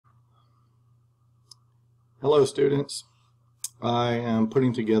Hello students, I am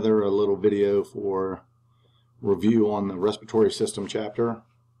putting together a little video for review on the respiratory system chapter.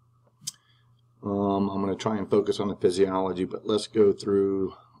 I'm going to try and focus on the physiology, but let's go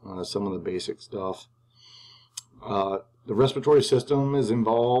through some of the basic stuff. The respiratory system is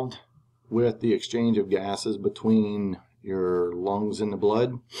involved with the exchange of gases between your lungs and the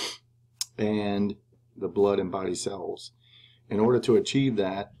blood and the blood and body cells. In order to achieve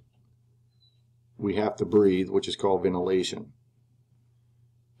that, we have to breathe, which is called ventilation.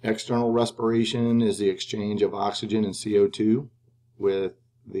 External respiration is the exchange of oxygen and CO2 with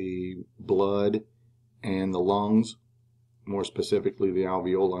the blood and the lungs, more specifically the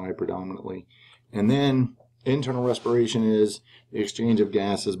alveoli predominantly. And then internal respiration is the exchange of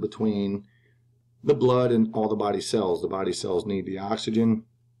gases between the blood and all the body cells. The body cells need the oxygen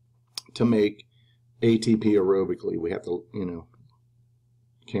to make ATP aerobically. We have to,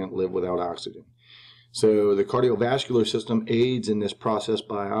 can't live without oxygen. So the cardiovascular system aids in this process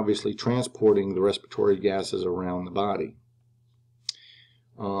by obviously transporting the respiratory gases around the body.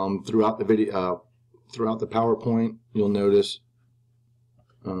 Throughout the video, throughout the PowerPoint, you'll notice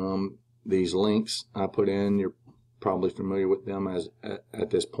these links I put in. You're probably familiar with them at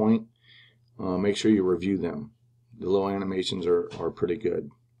this point. Make sure you review them. The little animations are pretty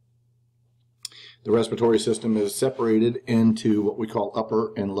good. The respiratory system is separated into what we call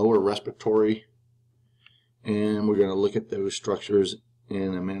upper and lower respiratory, and we're going to look at those structures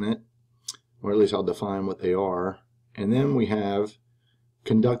in a minute, or at least I'll define what they are. And then we have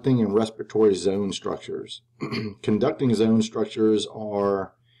conducting and respiratory zone structures. Conducting zone structures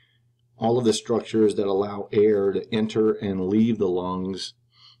are all of the structures that allow air to enter and leave the lungs,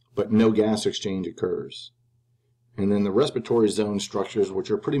 but no gas exchange occurs. And then the respiratory zone structures, which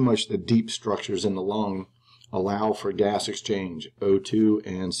are pretty much the deep structures in the lung, allow for gas exchange, O2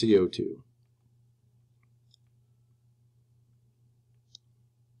 and CO2.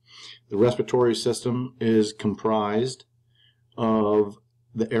 The respiratory system is comprised of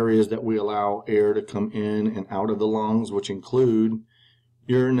the areas that we allow air to come in and out of the lungs, which include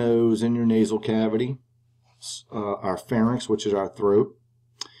your nose and your nasal cavity, our pharynx, which is our throat,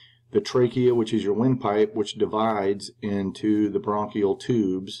 the trachea, which is your windpipe, which divides into the bronchial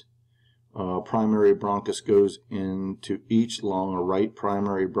tubes. Primary bronchus goes into each lung, a right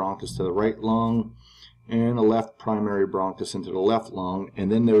primary bronchus to the right lung, and a left primary bronchus into the left lung,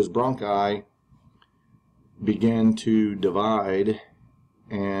 and then those bronchi begin to divide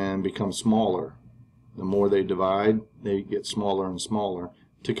and become smaller. The more they divide, they get smaller and smaller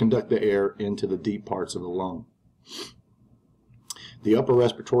to conduct the air into the deep parts of the lung. The upper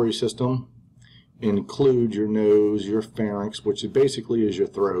respiratory system includes your nose, your pharynx, which basically is your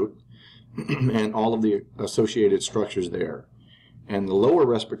throat, and all of the associated structures there. And the lower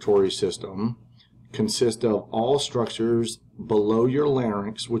respiratory system consists of all structures below your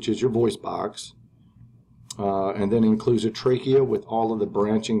larynx, which is your voice box, and then includes a trachea with all of the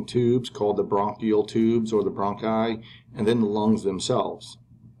branching tubes called the bronchial tubes or the bronchi, and then the lungs themselves.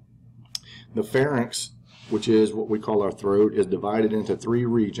 The pharynx, which is what we call our throat, is divided into three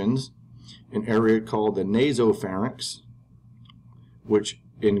regions. An area called the nasopharynx, which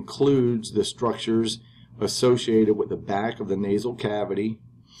includes the structures associated with the back of the nasal cavity,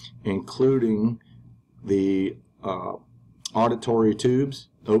 including the auditory tubes,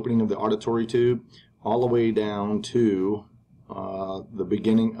 the opening of the auditory tube, all the way down to the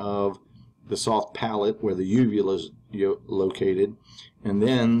beginning of the soft palate where the uvula is located, and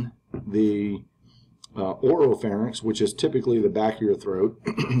then the oropharynx, which is typically the back of your throat.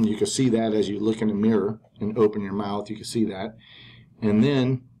 You can see that as you look in the mirror and open your mouth, you can see that. And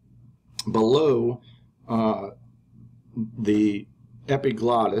then below the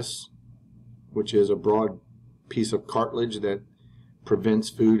epiglottis, which is a broad piece of cartilage that prevents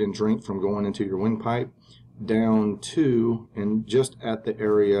food and drink from going into your windpipe, down to and just at the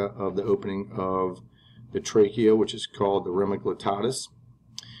area of the opening of the trachea, which is called the remiglottis.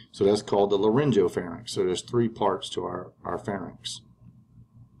 So that's called the laryngopharynx. So there's three parts to our pharynx.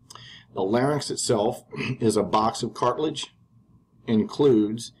 The larynx itself is a box of cartilage,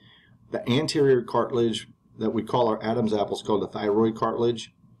 includes the anterior cartilage that we call our Adam's apples, called the thyroid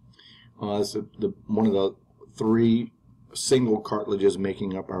cartilage. It's one of the three single cartilages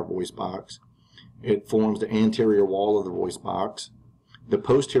making up our voice box. It forms the anterior wall of the voice box. The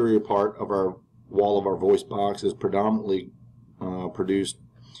posterior part of our wall of our voice box is predominantly produced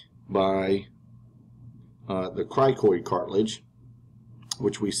by the cricoid cartilage,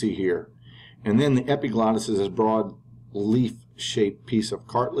 which we see here. And then the epiglottis is a broad leaf-shaped piece of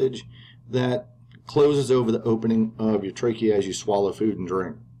cartilage that closes over the opening of your trachea as you swallow food and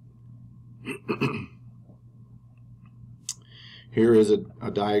drink. Here is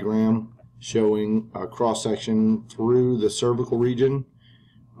a diagram showing a cross-section through the cervical region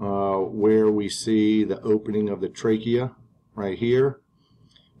where we see the opening of the trachea right here.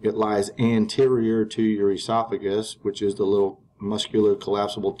 It lies anterior to your esophagus, which is the little muscular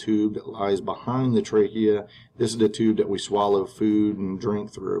collapsible tube that lies behind the trachea. This is the tube that we swallow food and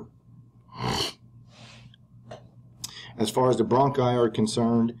drink through. As far as the bronchi are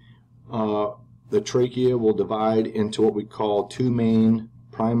concerned, the trachea will divide into what we call two main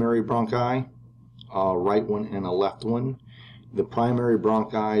primary bronchi, a right one and a left one. The primary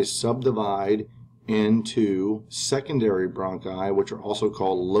bronchi subdivide into secondary bronchi, which are also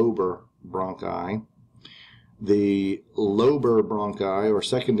called lobar bronchi. The lobar bronchi, or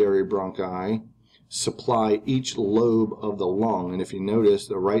secondary bronchi, supply each lobe of the lung. And if you notice,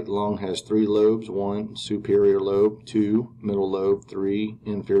 the right lung has 3 lobes: 1 superior lobe, 2 middle lobe, 3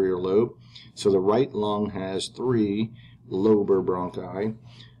 inferior lobe. So the right lung has 3 lobar bronchi.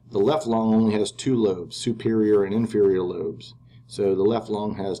 The left lung only has 2 lobes, superior and inferior lobes. So the left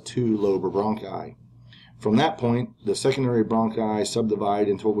lung has 2 lobar bronchi. From that point, the secondary bronchi subdivide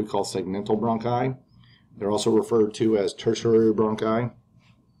into what we call segmental bronchi. They're also referred to as tertiary bronchi,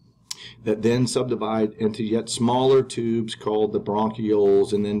 that then subdivide into yet smaller tubes called the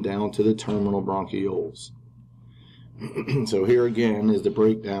bronchioles, and then down to the terminal bronchioles. So here again is the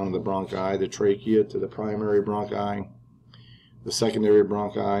breakdown of the bronchi: the trachea to the primary bronchi, the secondary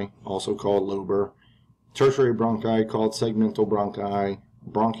bronchi, also called lobar, tertiary bronchi called segmental bronchi,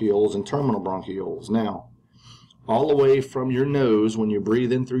 bronchioles, and terminal bronchioles. Now, all the way from your nose, when you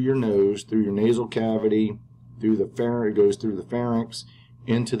breathe in through your nose, through your nasal cavity, through the pharynx, it goes through the pharynx,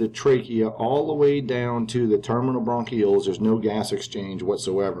 into the trachea, all the way down to the terminal bronchioles, there's no gas exchange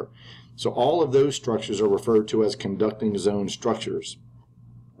whatsoever. So all of those structures are referred to as conducting zone structures.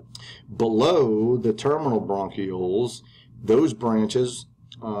 Below the terminal bronchioles, those branches,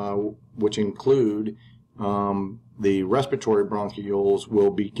 which include the respiratory bronchioles,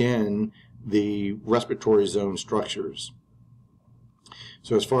 will begin the respiratory zone structures.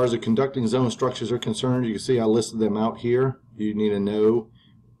 So as far as the conducting zone structures are concerned, you can see I listed them out here. You need to know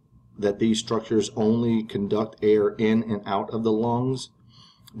that these structures only conduct air in and out of the lungs.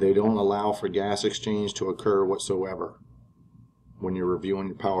 They don't allow for gas exchange to occur whatsoever. When you're reviewing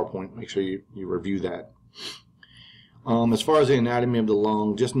your PowerPoint, make sure you review that. As far as the anatomy of the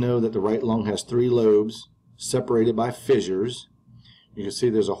lung, just know that the right lung has 3 lobes separated by fissures. You can see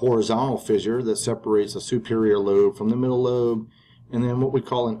there's a horizontal fissure that separates the superior lobe from the middle lobe, and then what we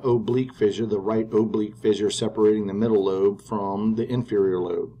call an oblique fissure, the right oblique fissure separating the middle lobe from the inferior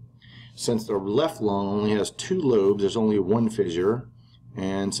lobe. Since the left lung only has 2 lobes, there's only 1 fissure,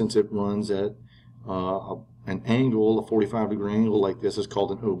 and since it runs at an angle, a 45-degree angle like this, is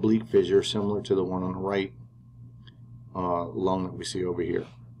called an oblique fissure, similar to the one on the right lung that we see over here.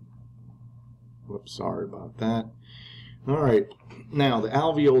 Whoops, sorry about that. All right, now the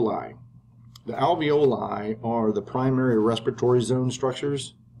alveoli. The alveoli are the primary respiratory zone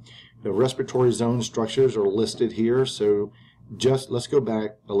structures. The respiratory zone structures are listed here, so just let's go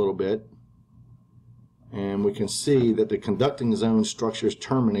back a little bit, and we can see that the conducting zone structures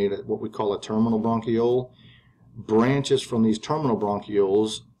terminate at what we call a terminal bronchiole. Branches from these terminal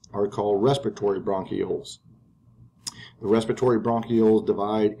bronchioles are called respiratory bronchioles. The respiratory bronchioles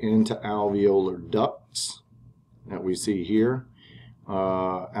divide into alveolar ducts that we see here,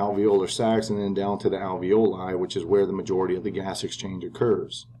 alveolar sacs, and then down to the alveoli, which is where the majority of the gas exchange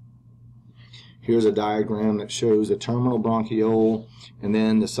occurs. Here's a diagram that shows the terminal bronchiole and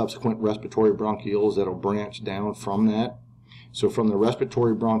then the subsequent respiratory bronchioles that will branch down from that. So from the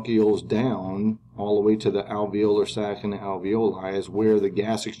respiratory bronchioles down all the way to the alveolar sac and the alveoli is where the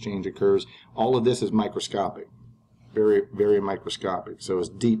gas exchange occurs. All of this is microscopic, very, very microscopic. So it's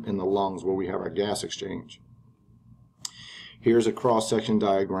deep in the lungs where we have our gas exchange. Here's a cross-section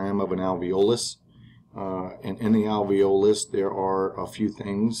diagram of an alveolus. And in the alveolus, there are a few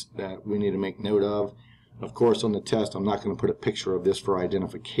things that we need to make note of. Of course, on the test, I'm not going to put a picture of this for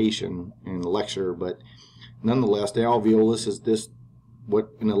identification in the lecture, but nonetheless, the alveolus is this, what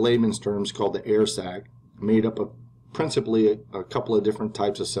in a layman's terms is called the air sac, made up of principally a couple of different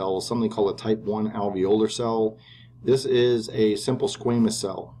types of cells, something called a type 1 alveolar cell. This is a simple squamous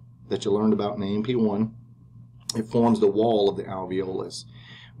cell that you learned about in AP1. It forms the wall of the alveolus.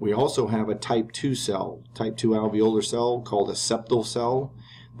 We also have a type 2 cell, type 2 alveolar cell called a septal cell.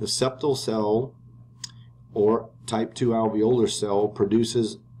 The septal cell, or type 2 alveolar cell,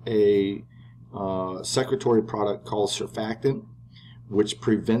 produces a secretory product called surfactant, which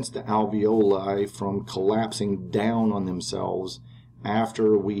prevents the alveoli from collapsing down on themselves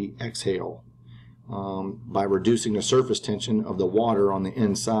after we exhale. by reducing the surface tension of the water on the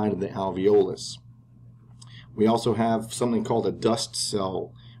inside of the alveolus. We also have something called a dust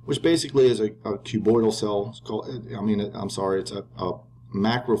cell, which basically is a cuboidal cell. It's called, it's a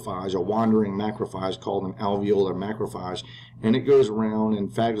macrophage, a wandering macrophage called an alveolar macrophage, and it goes around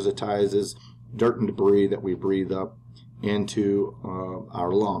and phagocytizes dirt and debris that we breathe up into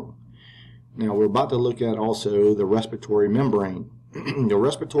our lung. Now we're about to look at also the respiratory membrane. The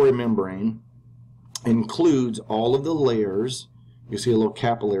respiratory membrane includes all of the layers. You see a little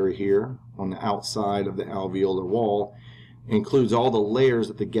capillary here on the outside of the alveolar wall. Includes all the layers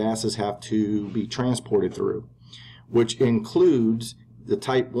that the gases have to be transported through, which includes the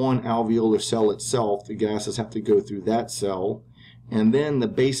type 1 alveolar cell itself. The gases have to go through that cell, and then the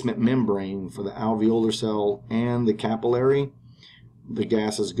basement membrane for the alveolar cell and the capillary. The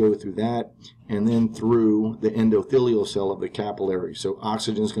gases go through that, and then through the endothelial cell of the capillary. So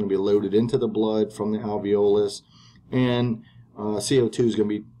oxygen is going to be loaded into the blood from the alveolus, and CO2 is going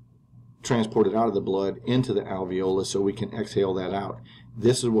to be transported out of the blood into the alveolus so we can exhale that out.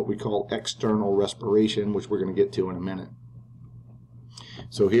 This is what we call external respiration, which we're going to get to in a minute.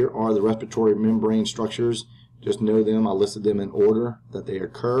 So here are the respiratory membrane structures. Just know them. I listed them in order that they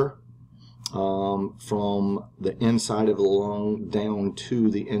occur, from the inside of the lung down to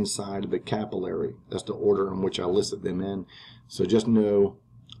the inside of the capillary. That's the order in which I listed them in. So just know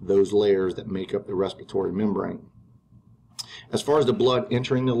those layers that make up the respiratory membrane. As far as the blood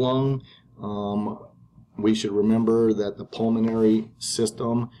entering the lung, we should remember that the pulmonary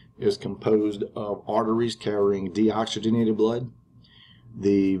system is composed of arteries carrying deoxygenated blood.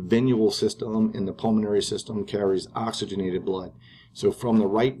 The venule system in the pulmonary system carries oxygenated blood. So from the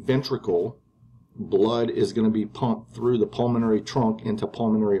right ventricle, blood is going to be pumped through the pulmonary trunk into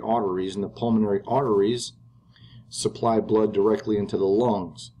pulmonary arteries, and the pulmonary arteries supply blood directly into the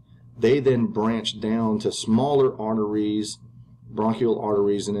lungs. They then branch down to smaller arteries, bronchial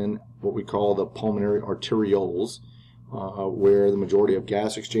arteries, and then what we call the pulmonary arterioles, where the majority of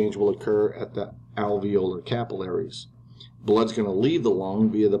gas exchange will occur at the alveolar capillaries. Blood's going to leave the lung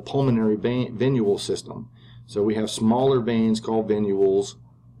via the pulmonary venule system. So we have smaller veins called venules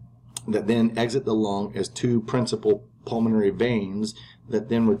that then exit the lung as two principal pulmonary veins that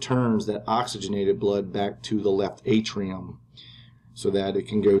then returns that oxygenated blood back to the left atrium so that it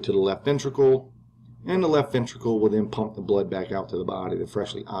can go to the left ventricle, and the left ventricle will then pump the blood back out to the body, the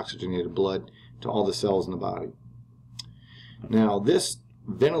freshly oxygenated blood to all the cells in the body. Now this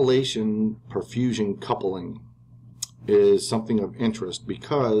ventilation perfusion coupling is something of interest,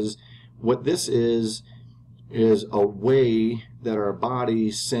 because what this is a way that our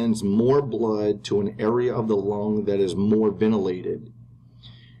body sends more blood to an area of the lung that is more ventilated.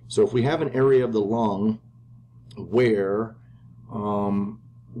 So if we have an area of the lung where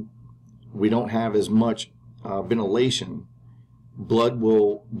we don't have as much ventilation, blood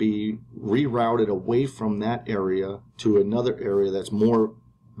will be rerouted away from that area to another area that's more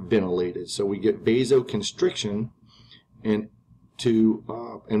ventilated. So we get vasoconstriction, and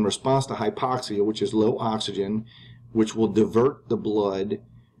in response to hypoxia, which is low oxygen, which will divert the blood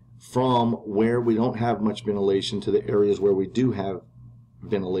from where we don't have much ventilation to the areas where we do have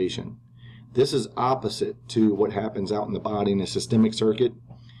ventilation. This is opposite to what happens out in the body in the systemic circuit.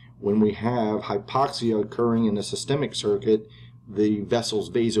 When we have hypoxia occurring in the systemic circuit, the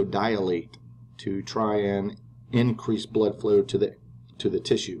vessels vasodilate to try and increase blood flow to the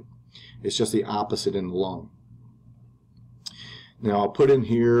tissue. It's just the opposite in the lung. Now I'll put in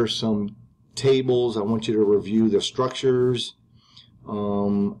here some tables. I want you to review the structures,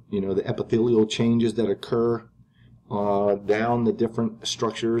 the epithelial changes that occur down the different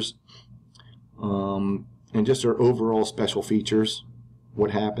structures, and just their overall special features, what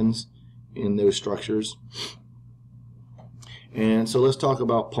happens in those structures. And so let's talk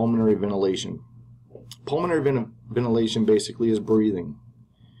about pulmonary ventilation. Pulmonary ventilation basically is breathing.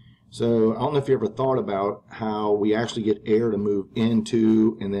 So I don't know if you ever thought about how we actually get air to move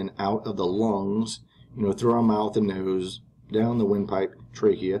into and then out of the lungs, through our mouth and nose, down the windpipe,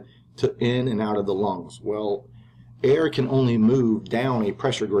 trachea, to in and out of the lungs. Well, air can only move down a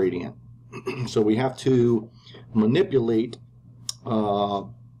pressure gradient. So we have to manipulate the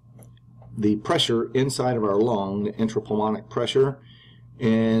pressure inside of our lung, the intrapulmonic pressure,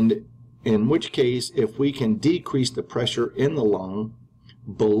 and in which case, if we can decrease the pressure in the lung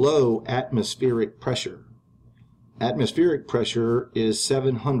below atmospheric pressure. Atmospheric pressure is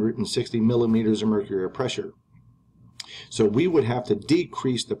 760 millimeters of mercury of pressure. So we would have to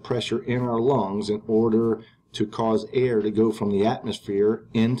decrease the pressure in our lungs in order to cause air to go from the atmosphere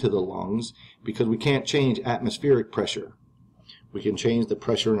into the lungs, because we can't change atmospheric pressure. We can change the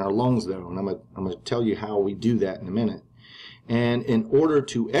pressure in our lungs, though, and I'm going to tell you how we do that in a minute. And in order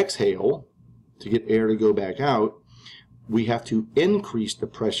to exhale, to get air to go back out, we have to increase the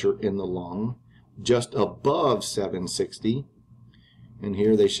pressure in the lung just above 760. And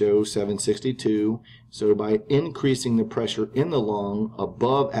here they show 762. So by increasing the pressure in the lung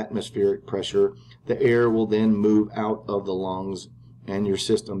above atmospheric pressure, the air will then move out of the lungs and your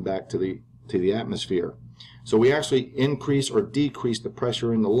system back to the atmosphere. So we actually increase or decrease the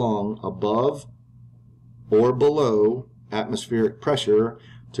pressure in the lung above or below atmospheric pressure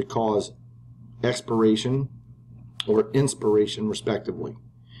to cause expiration or inspiration, respectively.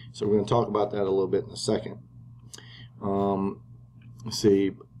 So we're going to talk about that a little bit in a second. Let's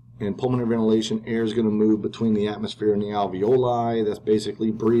see, in pulmonary ventilation, air is going to move between the atmosphere and the alveoli. That's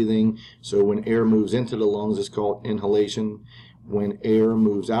basically breathing. So when air moves into the lungs, it's called inhalation. When air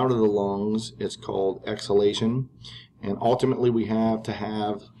moves out of the lungs, it's called exhalation. And ultimately, we have to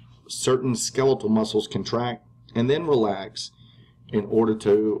have certain skeletal muscles contract and then relax in order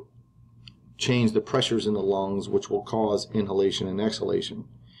to change the pressures in the lungs, which will cause inhalation and exhalation.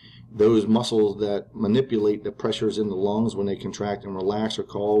 Those muscles that manipulate the pressures in the lungs when they contract and relax are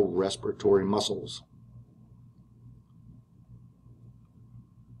called respiratory muscles.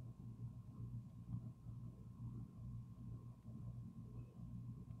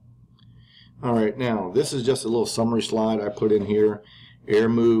 All right, now this is just a little summary slide I put in here. Air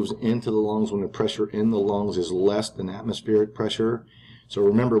moves into the lungs when the pressure in the lungs is less than atmospheric pressure. So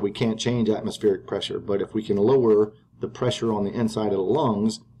remember, we can't change atmospheric pressure, but if we can lower the pressure on the inside of the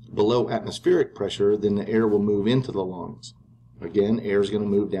lungs below atmospheric pressure, then the air will move into the lungs. Again, air is going to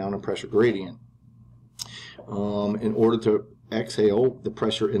move down a pressure gradient. In order to exhale, the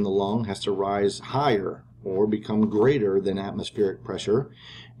pressure in the lung has to rise higher or become greater than atmospheric pressure,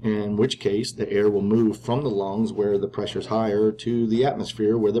 in which case the air will move from the lungs where the pressure is higher to the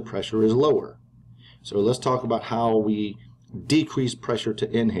atmosphere where the pressure is lower. So let's talk about how we decrease pressure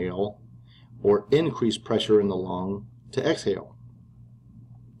to inhale or increase pressure in the lung to exhale.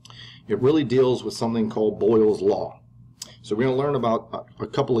 It really deals with something called Boyle's law. So we're going to learn about a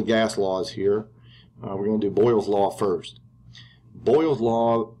couple of gas laws here. We're going to do Boyle's law first. Boyle's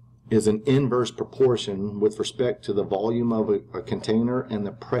law is an inverse proportion with respect to the volume of a container and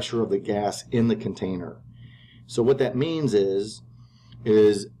the pressure of the gas in the container. So what that means is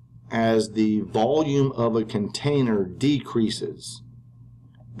as the volume of a container decreases,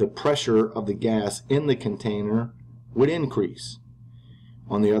 the pressure of the gas in the container would increase.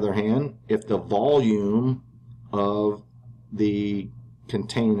 On the other hand, if the volume of the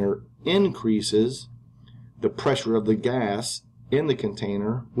container increases, the pressure of the gas in the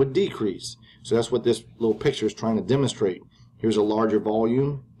container would decrease. So that's what this little picture is trying to demonstrate. Here's a larger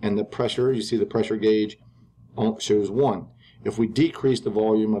volume, and the pressure, you see the pressure gauge shows 1. If we decrease the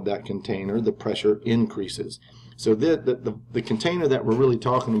volume of that container, the pressure increases. So the container that we're really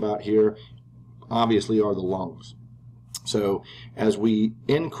talking about here obviously are the lungs. So as we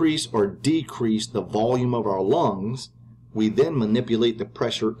increase or decrease the volume of our lungs, we then manipulate the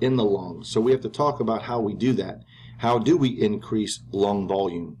pressure in the lungs. So we have to talk about how we do that. How do we increase lung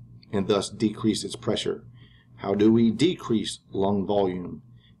volume and thus decrease its pressure? How do we decrease lung volume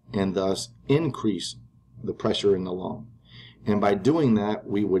and thus increase the pressure in the lung? And by doing that,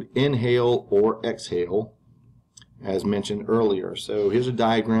 we would inhale or exhale, as mentioned earlier. So here's a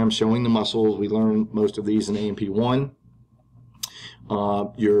diagram showing the muscles. We learned most of these in A&P 1.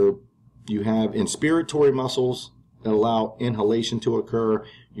 You have inspiratory muscles that allow inhalation to occur.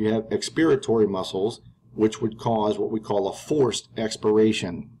 You have expiratory muscles, which would cause what we call a forced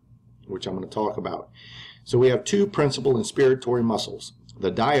expiration, which I'm going to talk about. So we have two principal inspiratory muscles,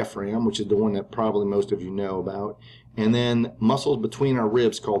 the diaphragm, which is the one that probably most of you know about, and then muscles between our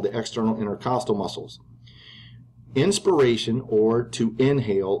ribs called the external intercostal muscles. Inspiration, or to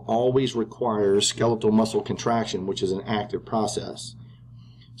inhale, always requires skeletal muscle contraction, which is an active process.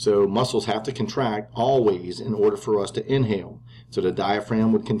 So muscles have to contract always in order for us to inhale. So the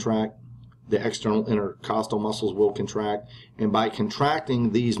diaphragm would contract, the external intercostal muscles will contract, and by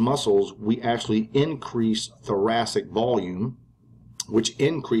contracting these muscles, we actually increase thoracic volume, which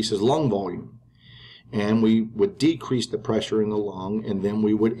increases lung volume. And we would decrease the pressure in the lung, and then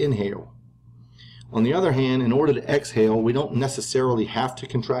we would inhale. On the other hand, in order to exhale, we don't necessarily have to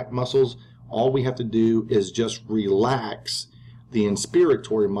contract muscles. All we have to do is just relax the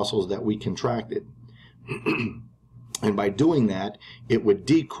inspiratory muscles that we contracted. And by doing that, it would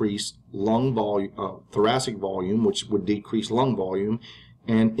decrease lung volume, thoracic volume, which would decrease lung volume,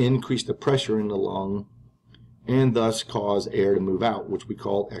 and increase the pressure in the lung, and thus cause air to move out, which we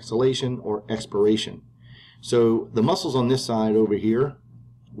call exhalation or expiration. So the muscles on this side over here,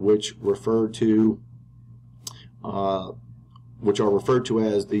 which are referred to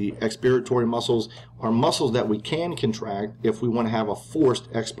as the expiratory muscles, are muscles that we can contract if we want to have a forced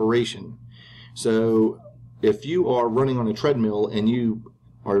expiration. So if you are running on a treadmill and you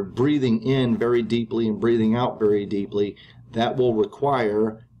are breathing in very deeply and breathing out very deeply, that will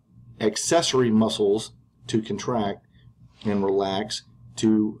require accessory muscles to contract and relax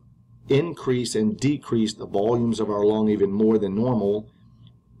to increase and decrease the volumes of our lung even more than normal.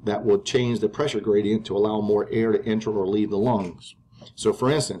 That will change the pressure gradient to allow more air to enter or leave the lungs. So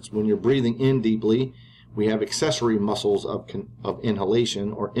for instance, when you're breathing in deeply, we have accessory muscles of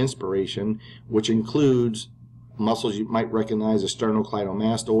inhalation or inspiration, which includes muscles you might recognize: the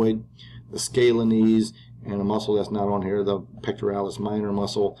sternocleidomastoid, the scalenese, and a muscle that's not on here, the pectoralis minor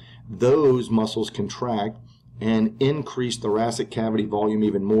muscle. Those muscles contract and increase thoracic cavity volume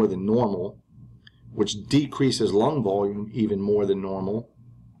even more than normal, which decreases lung volume even more than normal,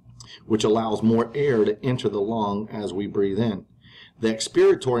 which allows more air to enter the lung as we breathe in. The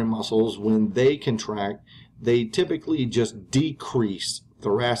expiratory muscles, when they contract, they typically just decrease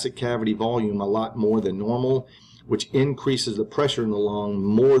thoracic cavity volume a lot more than normal, which increases the pressure in the lung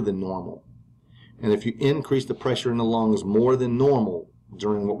more than normal. And if you increase the pressure in the lungs more than normal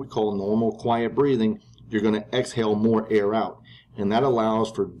during what we call normal quiet breathing, you're going to exhale more air out. And that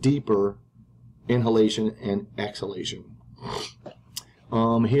allows for deeper inhalation and exhalation.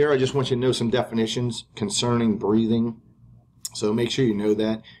 Here I just want you to know some definitions concerning breathing. So make sure you know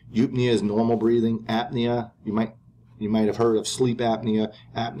that. Eupnea is normal breathing. Apnea, you might have heard of sleep apnea.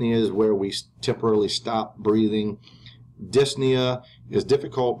 Apnea is where we temporarily stop breathing. Dyspnea is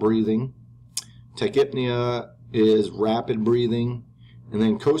difficult breathing. Tachypnea is rapid breathing. And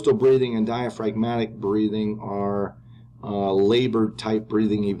then coastal breathing and diaphragmatic breathing are labored type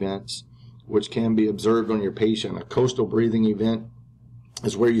breathing events, which can be observed on your patient. A coastal breathing event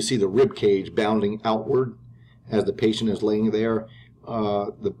is where you see the rib cage bounding outward as the patient is laying there.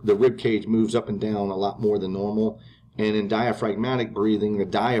 The rib cage moves up and down a lot more than normal. And in diaphragmatic breathing, the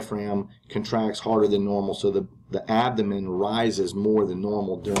diaphragm contracts harder than normal, so the abdomen rises more than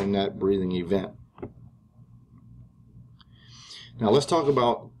normal during that breathing event. Now let's talk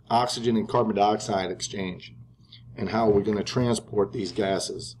about oxygen and carbon dioxide exchange and how we're going to transport these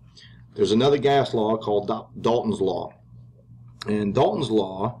gases. There's another gas law called Dalton's law. And Dalton's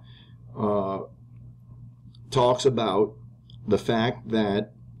law talks about the fact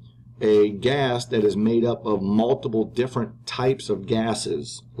that a gas that is made up of multiple different types of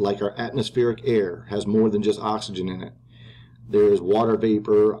gases, like our atmospheric air, has more than just oxygen in it. There's water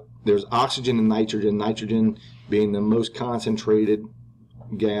vapor, there's oxygen and nitrogen, nitrogen being the most concentrated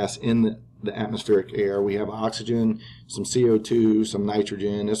gas in the atmospheric air. We have oxygen, some CO2, some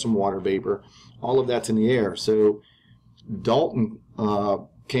nitrogen, and some water vapor. All of that's in the air. So Dalton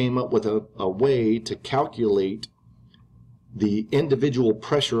came up with a way to calculate the individual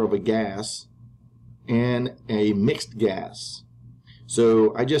pressure of a gas and a mixed gas.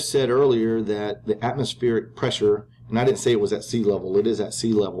 So I just said earlier that the atmospheric pressure, and I didn't say it was at sea level, it is at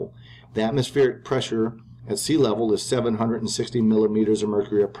sea level. The atmospheric pressure at sea level is 760 millimeters of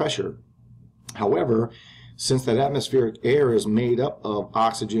mercury of pressure. However, since that atmospheric air is made up of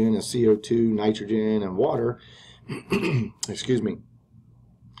oxygen and CO2, nitrogen, and water, excuse me,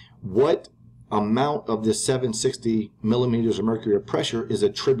 what amount of this 760 millimeters of mercury of pressure is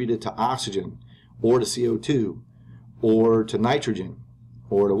attributed to oxygen, or to CO2, or to nitrogen,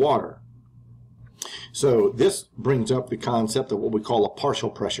 or to water? So this brings up the concept of what we call a partial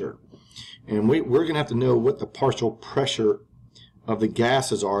pressure. And we're going to have to know what the partial pressure of the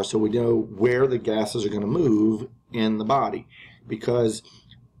gases are, so we know where the gases are going to move in the body. Because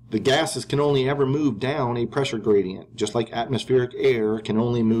the gases can only ever move down a pressure gradient. Just like atmospheric air can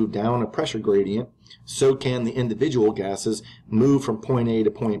only move down a pressure gradient, so can the individual gases move from point A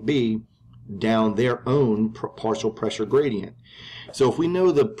to point B down their own partial pressure gradient. So if we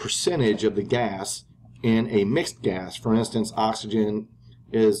know the percentage of the gas in a mixed gas, for instance, oxygen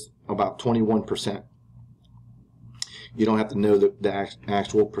is about 21%. You don't have to know the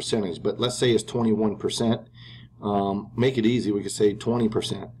actual percentage, but let's say it's 21%. Make it easy, we could say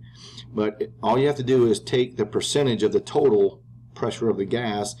 20%. But all you have to do is take the percentage of the total pressure of the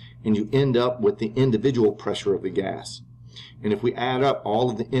gas, and you end up with the individual pressure of the gas. And if we add up all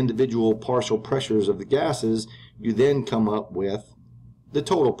of the individual partial pressures of the gases, you then come up with the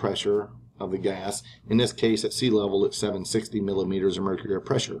total pressure of the gas. In this case, at sea level, it's 760 millimeters of mercury of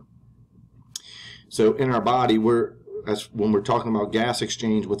pressure. So in our body, when we're talking about gas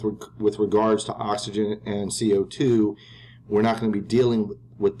exchange with regards to oxygen and CO2, we're not going to be dealing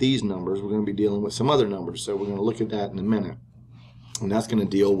with these numbers. We're going to be dealing with some other numbers, so we're going to look at that in a minute. And that's going to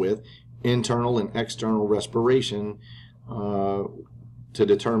deal with internal and external respiration to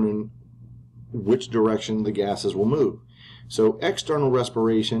determine which direction the gases will move. So external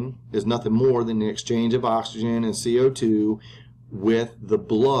respiration is nothing more than the exchange of oxygen and CO2 with the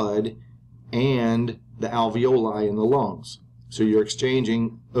blood and the alveoli in the lungs. So you're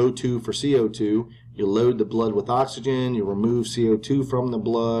exchanging O2 for CO2. You load the blood with oxygen, you remove CO2 from the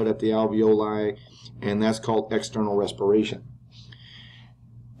blood at the alveoli, and that's called external respiration.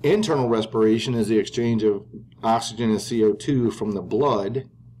 Internal respiration is the exchange of oxygen and CO2 from the blood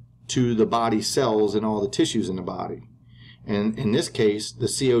to the body cells and all the tissues in the body. And in this case, the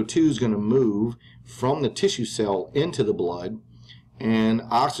CO2 is going to move from the tissue cell into the blood, and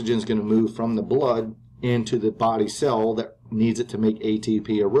oxygen is going to move from the blood into the body cell that needs it to make ATP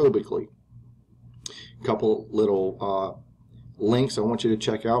aerobically. A couple little links I want you to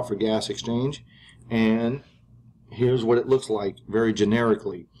check out for gas exchange, and here's what it looks like very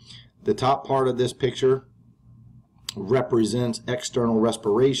generically. The top part of this picture represents external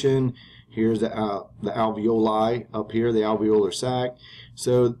respiration. Here's the alveoli up here, the alveolar sac.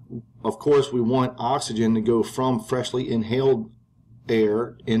 So of course we want oxygen to go from freshly inhaled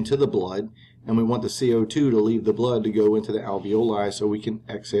air into the blood, and we want the CO2 to leave the blood to go into the alveoli so we can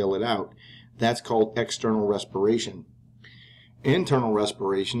exhale it out. That's called external respiration. Internal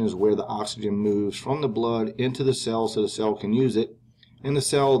respiration is where the oxygen moves from the blood into the cell so the cell can use it, and the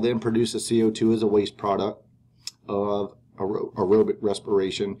cell then produces CO2 as a waste product of aerobic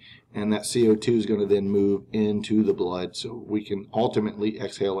respiration, and that CO2 is going to then move into the blood so we can ultimately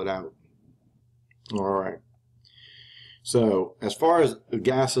exhale it out. Alright, so as far as the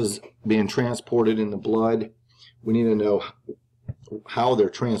gases being transported in the blood, we need to know how they're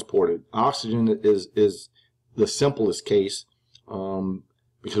transported. Oxygen is the simplest case,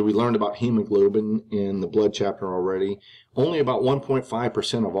 because we learned about hemoglobin in the blood chapter already. Only about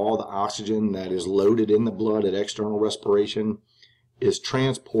 1.5% of all the oxygen that is loaded in the blood at external respiration is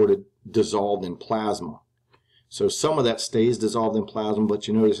transported dissolved in plasma. So some of that stays dissolved in plasma, but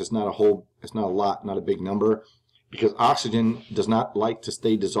you notice it's not a lot, not a big number, because oxygen does not like to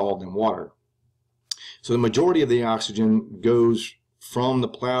stay dissolved in water. So the majority of the oxygen goes from the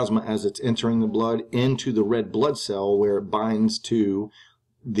plasma as it's entering the blood into the red blood cell, where it binds to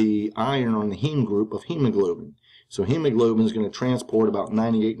the iron on the heme group of hemoglobin. So hemoglobin is going to transport about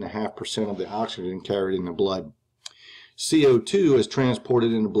 98.5% of the oxygen carried in the blood. CO2 is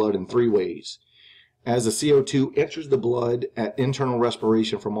transported in the blood in three ways. As the CO2 enters the blood at internal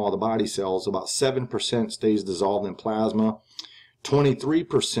respiration from all the body cells, about 7% stays dissolved in plasma.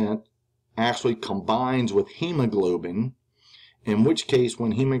 23% actually combines with hemoglobin, in which case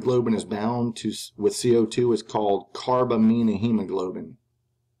when hemoglobin is bound with CO2 it's called carbaminohemoglobin.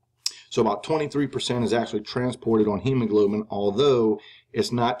 So about 23% is actually transported on hemoglobin, although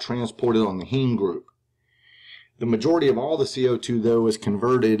it's not transported on the heme group. The majority of all the CO2 though is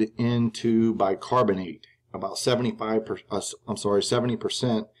converted into bicarbonate. About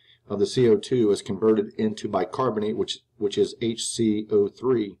 70% of the CO2 is converted into bicarbonate, which is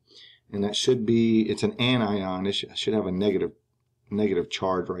HCO3, and that should be, it's an anion. It should have a negative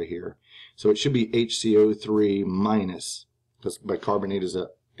charge right here. So it should be HCO3 minus, because bicarbonate is an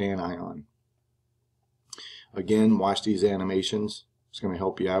anion. Again, watch these animations. It's going to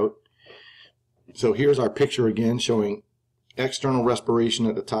help you out. So here's our picture again showing external respiration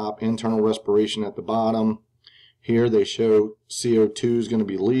at the top, internal respiration at the bottom. Here they show CO2 is going to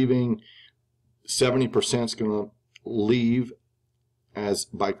be leaving. 70% is going to leave as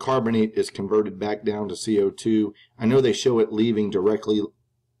bicarbonate is converted back down to CO2. I know they show it leaving directly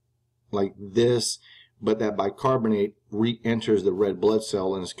like this, but that bicarbonate re-enters the red blood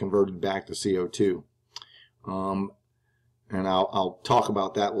cell and is converted back to CO2. And I'll talk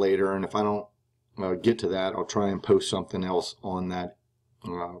about that later, and if I don't get to that, I'll try and post something else on that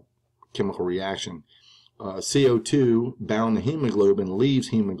chemical reaction. CO2 bound to hemoglobin leaves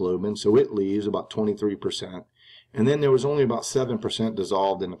hemoglobin, so it leaves about 23%. And then there was only about 7%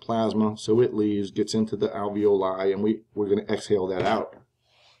 dissolved in the plasma, so it leaves, gets into the alveoli, and we're going to exhale that out.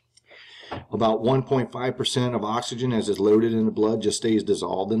 About 1.5% of oxygen as is loaded in the blood just stays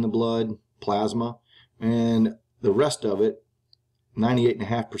dissolved in the blood, plasma, and the rest of it,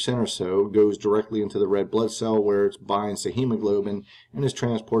 98.5% or so, goes directly into the red blood cell where it binds to hemoglobin and is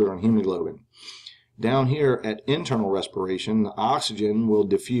transported on hemoglobin. Down here at internal respiration, the oxygen will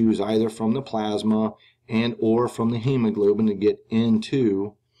diffuse either from the plasma and or from the hemoglobin to get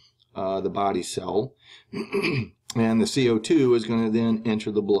into the body cell, and the CO2 is going to then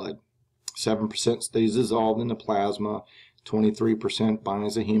enter the blood. 7% stays dissolved in the plasma, 23%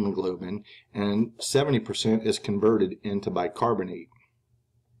 binds the hemoglobin, and 70% is converted into bicarbonate.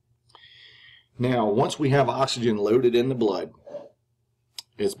 Now, once we have oxygen loaded in the blood,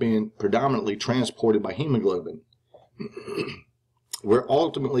 it's being predominantly transported by hemoglobin. We're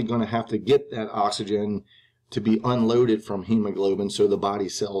ultimately going to have to get that oxygen to be unloaded from hemoglobin so the body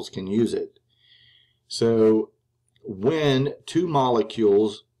cells can use it. So when two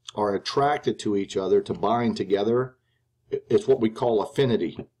molecules are attracted to each other to bind together, it's what we call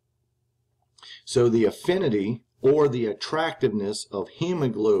affinity. So the affinity or the attractiveness of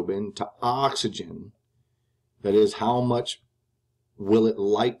hemoglobin to oxygen, that is, how much will it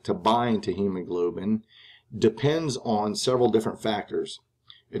like to bind to hemoglobin, depends on several different factors.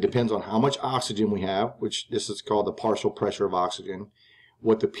 It depends on how much oxygen we have, which this is called the partial pressure of oxygen,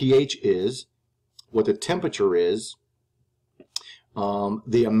 what the pH is, what the temperature is,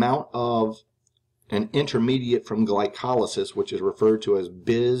 the amount of an intermediate from glycolysis, which is referred to as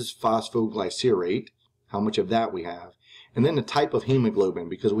bis-phosphoglycerate, how much of that we have, and then the type of hemoglobin,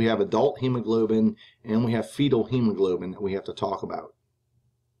 because we have adult hemoglobin and we have fetal hemoglobin that we have to talk about.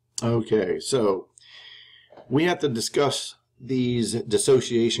 Okay, so we have to discuss these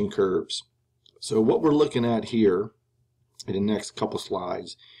dissociation curves. So what we're looking at here in the next couple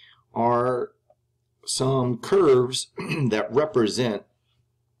slides are some curves that represent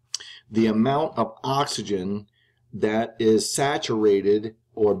the amount of oxygen that is saturated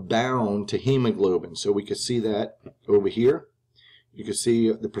or bound to hemoglobin. So we can see that over here. You can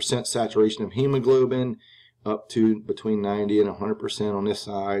see the percent saturation of hemoglobin up to between 90 and 100% on this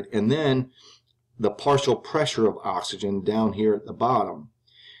side, and then the partial pressure of oxygen down here at the bottom.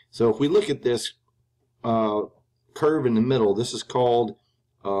 So if we look at this curve in the middle, this is called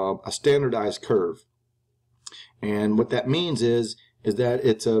a standardized curve. And what that means is that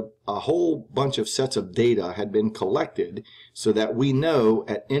it's a whole bunch of sets of data had been collected so that we know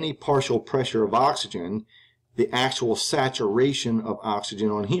at any partial pressure of oxygen the actual saturation of oxygen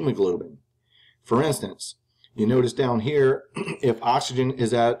on hemoglobin. For instance, you notice down here, if oxygen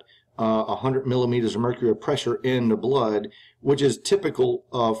is at 100 millimeters of mercury of pressure in the blood, which is typical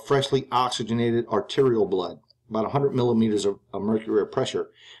of freshly oxygenated arterial blood, about 100 millimeters of mercury of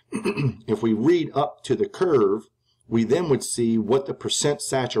pressure. If we read up to the curve, we then would see what the percent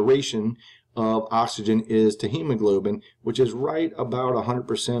saturation of oxygen is to hemoglobin, which is right about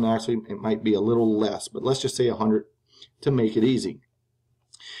 100%. Actually, it might be a little less, but let's just say 100 to make it easy.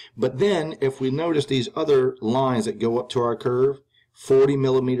 But then, if we notice these other lines that go up to our curve, 40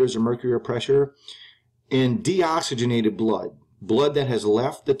 millimeters of mercury of pressure, in deoxygenated blood, blood that has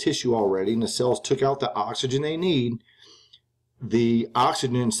left the tissue already and the cells took out the oxygen they need, the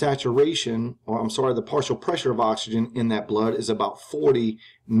oxygen saturation, or I'm sorry, the partial pressure of oxygen in that blood is about 40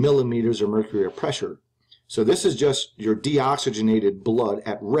 millimeters of mercury of pressure. So this is just your deoxygenated blood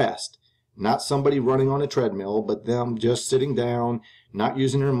at rest, not somebody running on a treadmill, but them just sitting down, not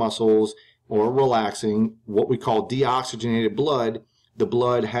using their muscles or relaxing. What we call deoxygenated blood, the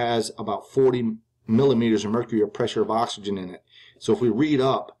blood has about 40 millimeters of mercury of pressure of oxygen in it. So if we read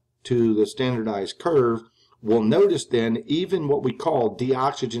up to the standardized curve, we'll notice then even what we call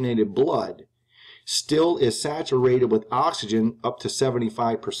deoxygenated blood still is saturated with oxygen up to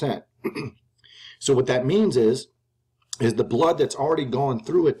 75%. So what that means is the blood that's already gone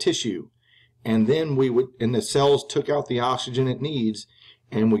through a tissue, and then and the cells took out the oxygen it needs,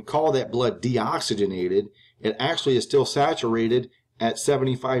 and we call that blood deoxygenated, it actually is still saturated at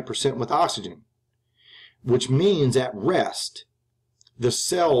 75% with oxygen, which means at rest, the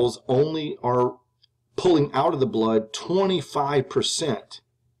cells only are pulling out of the blood 25%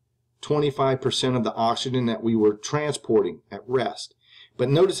 of the oxygen that we were transporting at rest. But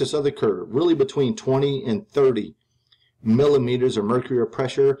notice this other curve, really between 20 and 30 millimeters of mercury of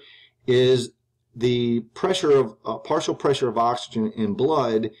pressure is the pressure of partial pressure of oxygen in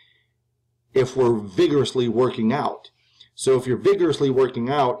blood if we're vigorously working out. So if you're vigorously working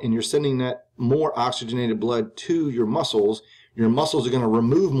out and you're sending that more oxygenated blood to your muscles are going to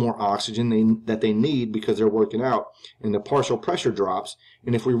remove more oxygen that they need because they're working out, and the partial pressure drops.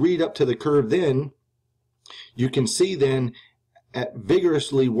 And if we read up to the curve, then you can see then at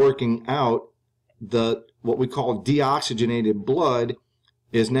vigorously working out, what we call deoxygenated blood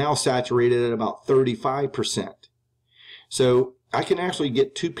is now saturated at about 35%. So I can actually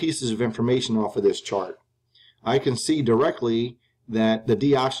get two pieces of information off of this chart. I can see directly that the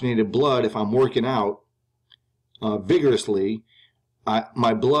deoxygenated blood, if I'm working out vigorously,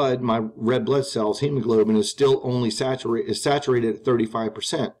 my red blood cells, hemoglobin, is still only saturated at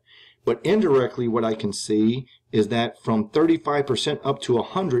 35%. But indirectly, what I can see is that from 35% up to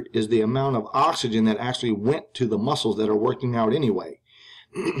 100 is the amount of oxygen that actually went to the muscles that are working out anyway.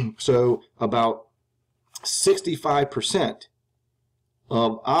 So about 65%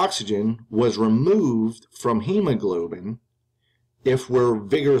 of oxygen was removed from hemoglobin if we're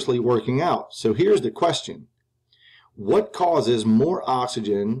vigorously working out. So here's the question. What causes more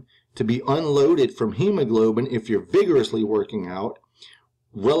oxygen to be unloaded from hemoglobin if you're vigorously working out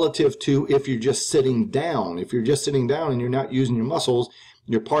relative to if you're just sitting down? If you're just sitting down and you're not using your muscles,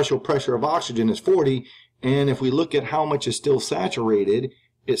 your partial pressure of oxygen is 40, and if we look at how much is still saturated,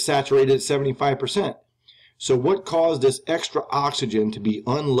 it's saturated at 75%. So what caused this extra oxygen to be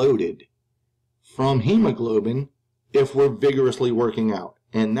unloaded from hemoglobin if we're vigorously working out?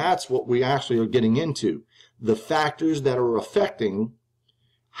 And that's what we actually are getting into. The factors that are affecting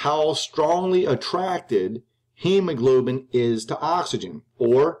how strongly attracted hemoglobin is to oxygen,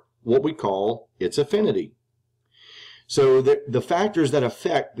 or what we call its affinity. So the factors that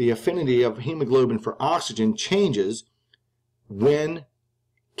affect the affinity of hemoglobin for oxygen changes when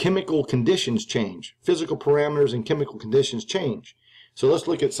chemical conditions change. Physical parameters and chemical conditions change. So let's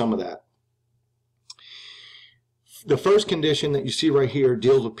look at some of that. The first condition that you see right here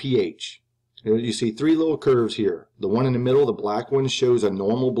deals with pH. You see three little curves here. The one in the middle, the black one, shows a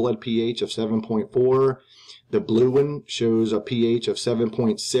normal blood pH of 7.4. The blue one shows a pH of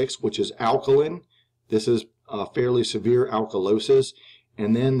 7.6, which is alkaline. This is fairly severe alkalosis.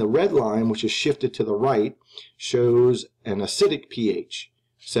 And then the red line, which is shifted to the right, shows an acidic pH,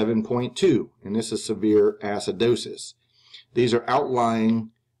 7.2, and this is severe acidosis. These are outlying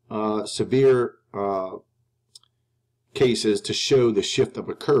severe cases to show the shift of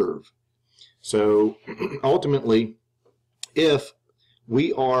a curve. So ultimately, if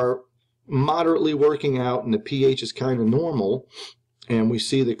we are moderately working out and the pH is kind of normal, and we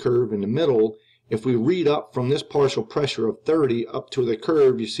see the curve in the middle, if we read up from this partial pressure of 30 up to the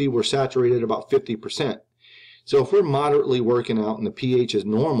curve, you see we're saturated about 50%. So if we're moderately working out and the pH is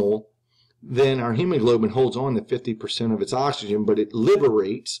normal, then our hemoglobin holds on to 50% of its oxygen, but it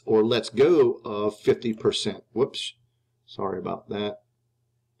liberates or lets go of 50%. Whoops, sorry about that.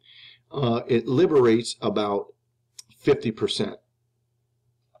 It liberates about 50%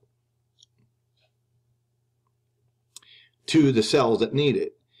 to the cells that need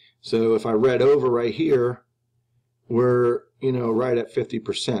it. So if I read over right here, we're right at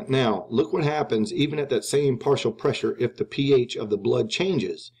 50%. Now, look what happens even at that same partial pressure if the pH of the blood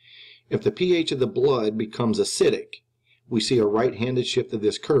changes. If the pH of the blood becomes acidic, we see a right-handed shift of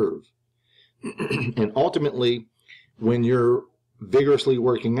this curve. And ultimately, when you're vigorously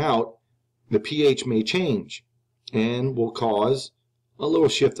working out, the pH may change and will cause a little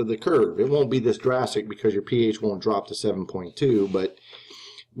shift of the curve. It won't be this drastic because your pH won't drop to 7.2, but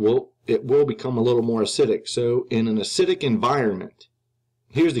it will become a little more acidic. So in an acidic environment,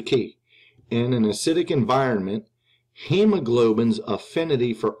 here's the key. In an acidic environment, hemoglobin's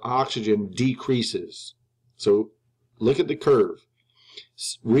affinity for oxygen decreases. So look at the curve.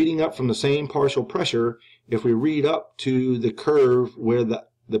 Reading up from the same partial pressure, if we read up to the curve where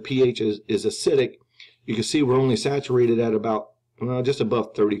the pH is acidic, you can see we're only saturated at about, well, just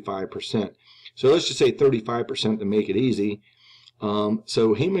above 35%. So let's just say 35% to make it easy.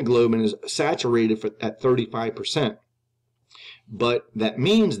 So hemoglobin is saturated at 35%. But that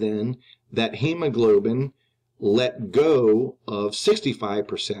means then that hemoglobin let go of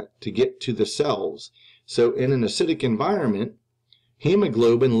 65% to get to the cells. So in an acidic environment,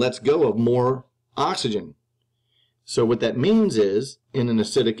 hemoglobin lets go of more oxygen. So what that means is, in an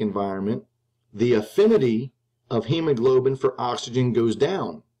acidic environment, the affinity of hemoglobin for oxygen goes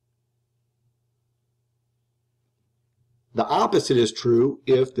down. The opposite is true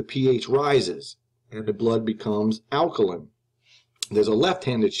if the pH rises and the blood becomes alkaline. There's a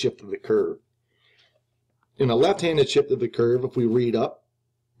left-handed shift of the curve. In a left-handed shift of the curve, if we read up,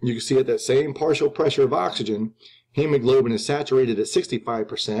 you can see at that same partial pressure of oxygen, hemoglobin is saturated at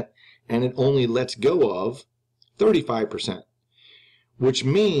 65%, and it only lets go of 35%, which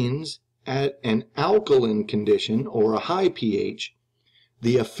means at an alkaline condition or a high pH,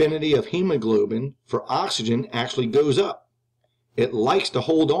 the affinity of hemoglobin for oxygen actually goes up. It likes to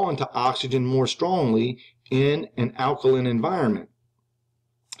hold on to oxygen more strongly in an alkaline environment.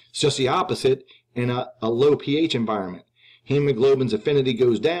 It's just the opposite in a low pH environment. Hemoglobin's affinity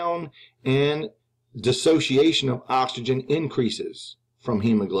goes down and dissociation of oxygen increases from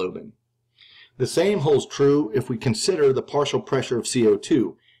hemoglobin. The same holds true if we consider the partial pressure of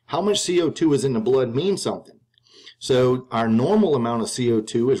CO2. How much CO2 is in the blood means something. So our normal amount of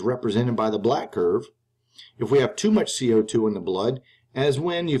CO2 is represented by the black curve. If we have too much CO2 in the blood, as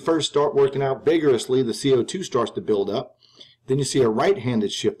when you first start working out vigorously, the CO2 starts to build up. Then you see a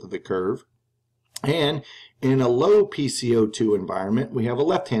right-handed shift of the curve. And in a low PCO2 environment, we have a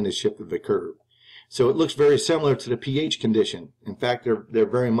left-handed shift of the curve. So it looks very similar to the pH condition. In fact, they're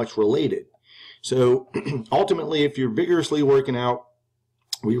very much related. So ultimately, if you're vigorously working out,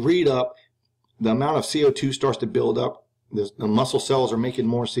 we read up, the amount of CO2 starts to build up. The muscle cells are making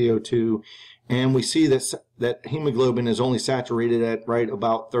more CO2. And we see that hemoglobin is only saturated at right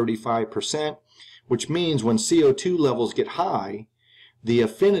about 35%, which means when CO2 levels get high, the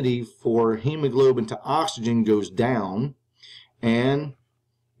affinity for hemoglobin to oxygen goes down, and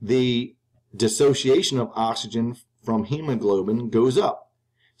the dissociation of oxygen from hemoglobin goes up.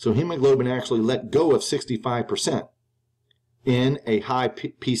 So hemoglobin actually let go of 65% in a high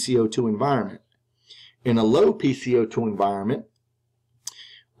PCO2 environment. In a low PCO2 environment,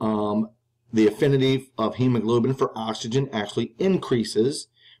 the affinity of hemoglobin for oxygen actually increases,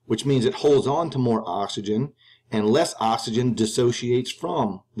 which means it holds on to more oxygen, and less oxygen dissociates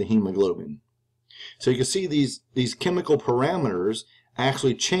from the hemoglobin. So you can see these chemical parameters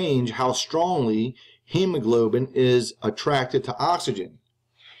actually change how strongly hemoglobin is attracted to oxygen.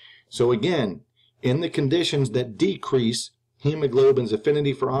 So again, in the conditions that decrease hemoglobin's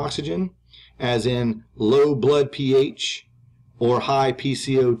affinity for oxygen, as in low blood pH or high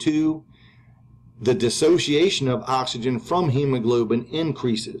PCO2, the dissociation of oxygen from hemoglobin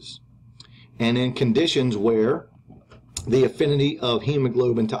increases. And in conditions where the affinity of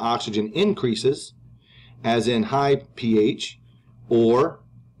hemoglobin to oxygen increases, as in high pH or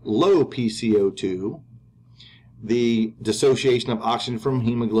low PCO2, the dissociation of oxygen from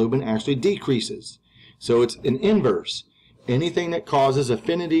hemoglobin actually decreases. So it's an inverse. Anything that causes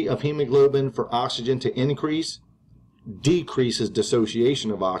affinity of hemoglobin for oxygen to increase decreases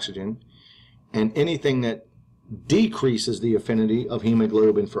dissociation of oxygen, and anything that decreases the affinity of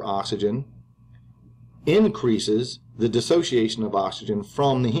hemoglobin for oxygen increases the dissociation of oxygen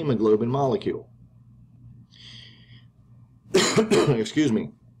from the hemoglobin molecule. Excuse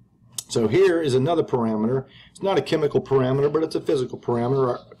me. So here is another parameter. It's not a chemical parameter, but it's a physical parameter,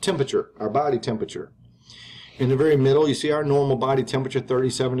 our temperature, our body temperature. In the very middle, you see our normal body temperature,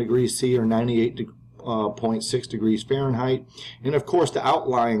 37 degrees C or 98.6 degrees Fahrenheit. And of course, the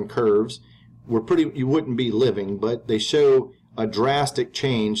outlying curves, you wouldn't be living, but they show a drastic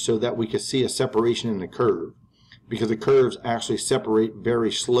change so that we could see a separation in the curve, because the curves actually separate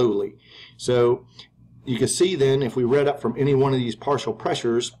very slowly. So you can see then, if we read up from any one of these partial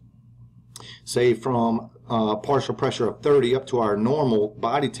pressures, say from partial pressure of 30 up to our normal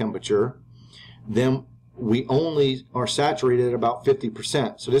body temperature, then we only are saturated at about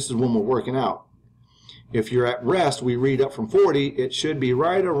 50%. So this is when we're working out. If you're at rest, we read up from 40, it should be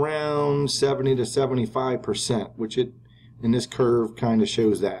right around 70 to 75%, which in this curve kind of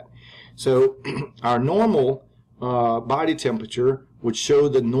shows that. So our normal body temperature would show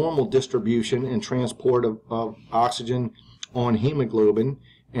the normal distribution and transport of oxygen on hemoglobin,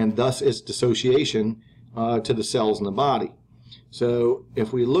 and thus its dissociation to the cells in the body. So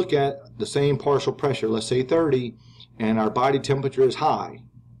if we look at the same partial pressure, let's say 30, and our body temperature is high,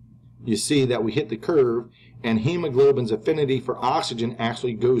 you see that we hit the curve, and hemoglobin's affinity for oxygen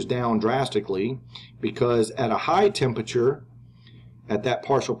actually goes down drastically, because at a high temperature, at that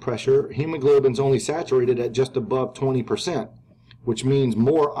partial pressure, hemoglobin's only saturated at just above 20%, which means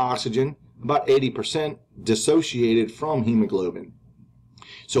more oxygen, about 80%, dissociated from hemoglobin.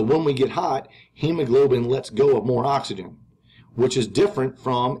 So when we get hot, hemoglobin lets go of more oxygen, which is different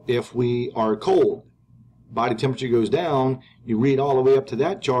from if we are cold. Body temperature goes down, you read all the way up to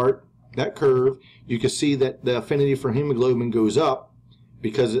that chart, that curve, you can see that the affinity for hemoglobin goes up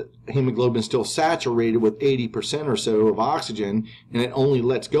because hemoglobin is still saturated with 80% or so of oxygen, and it only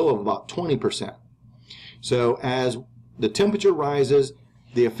lets go of about 20%. So as the temperature rises,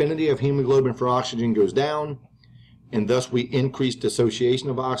 the affinity of hemoglobin for oxygen goes down, and thus we increase dissociation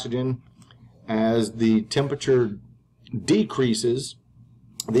of oxygen. As the temperature decreases,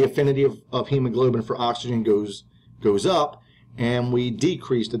 the affinity of hemoglobin for oxygen goes up, and we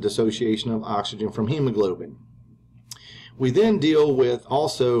decrease the dissociation of oxygen from hemoglobin. We then deal with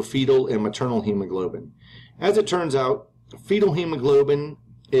also fetal and maternal hemoglobin. As it turns out, fetal hemoglobin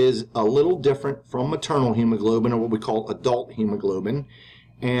is a little different from maternal hemoglobin, or what we call adult hemoglobin,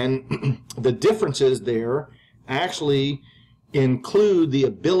 and the differences there actually include the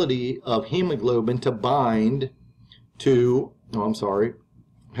ability of hemoglobin to bind to,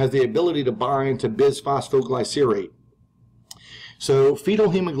 has the ability to bind to bisphosphoglycerate. So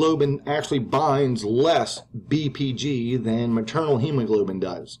fetal hemoglobin actually binds less BPG than maternal hemoglobin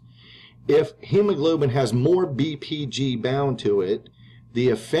does. If hemoglobin has more BPG bound to it, the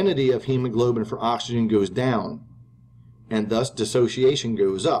affinity of hemoglobin for oxygen goes down, and thus dissociation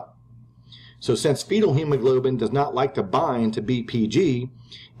goes up. So since fetal hemoglobin does not like to bind to BPG,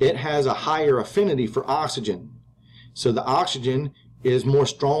 it has a higher affinity for oxygen. So the oxygen is more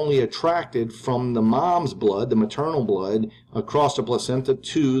strongly attracted from the mom's blood, the maternal blood, across the placenta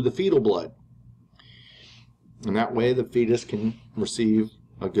to the fetal blood. And that way the fetus can receive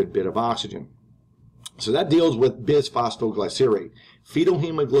a good bit of oxygen. So that deals with bisphosphoglycerate. Fetal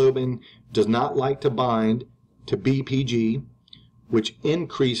hemoglobin does not like to bind to BPG, which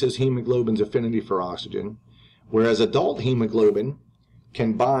increases hemoglobin's affinity for oxygen, whereas adult hemoglobin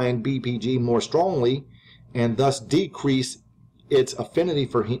can bind BPG more strongly and thus decrease its affinity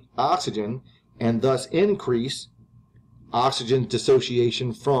for oxygen and thus increase oxygen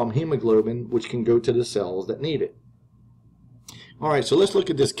dissociation from hemoglobin, which can go to the cells that need it. All right, so let's look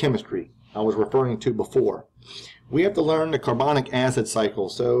at this chemistry I was referring to before. We have to learn the carbonic acid cycle.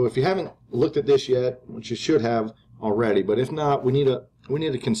 So if you haven't looked at this yet, which you should have already, but if not, we need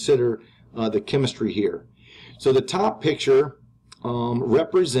to consider the chemistry here. So the top picture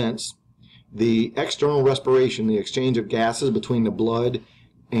represents the external respiration, the exchange of gases between the blood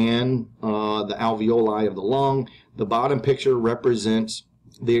and the alveoli of the lung. The bottom picture represents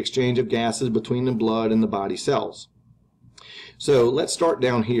the exchange of gases between the blood and the body cells. So let's start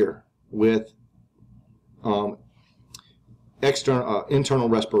down here with internal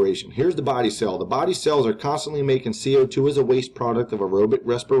respiration. Here's the body cell. The body cells are constantly making CO2 as a waste product of aerobic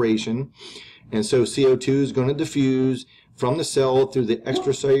respiration, and so CO2 is going to diffuse from the cell through the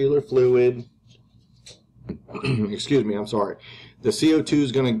extracellular fluid. Excuse me, I'm sorry. The CO2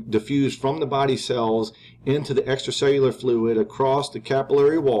 is going to diffuse from the body cells into the extracellular fluid across the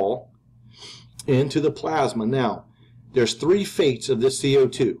capillary wall into the plasma. Now, there's three fates of this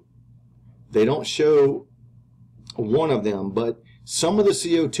CO2. They don't show one of them, but some of the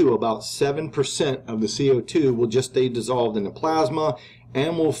CO2, about 7% of the CO2, will just stay dissolved in the plasma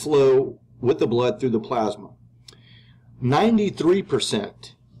and will flow with the blood through the plasma.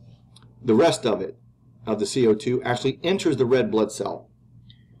 93%, the rest of it, of the CO2, actually enters the red blood cell.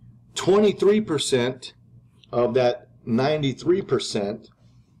 23% of that 93%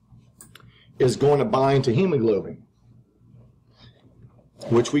 is going to bind to hemoglobin,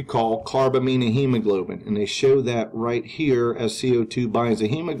 which we call carbaminohemoglobin, and they show that right here as CO2 binds to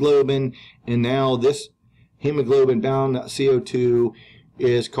hemoglobin, and now this hemoglobin bound CO2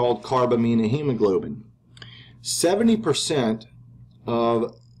 is called carbaminohemoglobin. 70%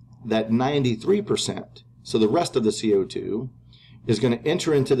 of that 93%, so the rest of the CO2, is going to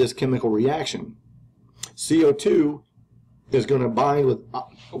enter into this chemical reaction. CO2 is going to bind with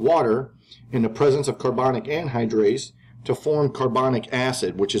water in the presence of carbonic anhydrase to form carbonic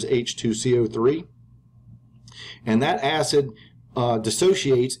acid, which is H2CO3. And that acid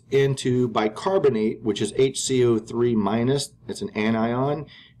dissociates into bicarbonate, which is HCO3 minus, it's an anion,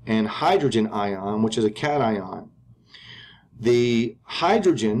 and hydrogen ion, which is a cation. The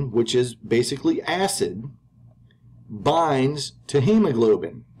hydrogen, which is basically acid, binds to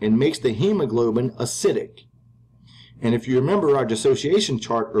hemoglobin and makes the hemoglobin acidic. And if you remember our dissociation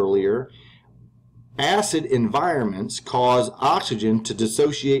chart earlier, acid environments cause oxygen to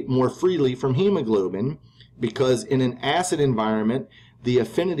dissociate more freely from hemoglobin, because in an acid environment, the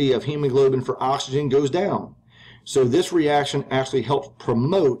affinity of hemoglobin for oxygen goes down. So this reaction actually helps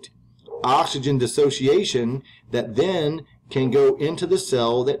promote oxygen dissociation that then can go into the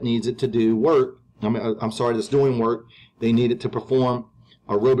cell that needs it to do work. That's doing work. They need it to perform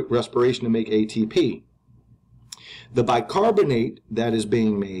aerobic respiration to make ATP. The bicarbonate that is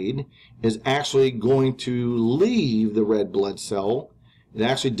being made is actually going to leave the red blood cell. It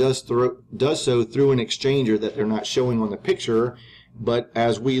actually does so through an exchanger that they're not showing on the picture, but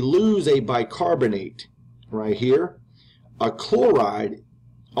as we lose a bicarbonate right here, a chloride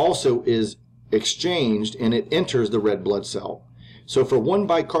also is exchanged and it enters the red blood cell. So for one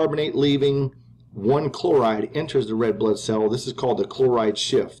bicarbonate leaving, one chloride enters the red blood cell. This is called the chloride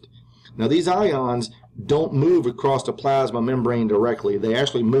shift. Now these ions don't move across the plasma membrane directly. They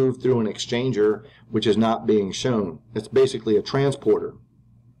actually move through an exchanger, which is not being shown. It's basically a transporter.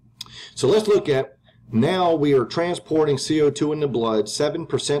 So let's look at, now we are transporting CO2 in the blood,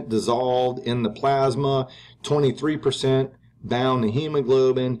 7% dissolved in the plasma, 23% bound to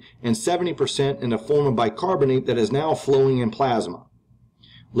hemoglobin, and 70% in the form of bicarbonate that is now flowing in plasma.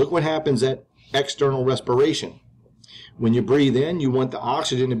 Look what happens at external respiration. When you breathe in, you want the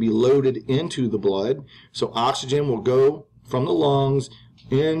oxygen to be loaded into the blood, so oxygen will go from the lungs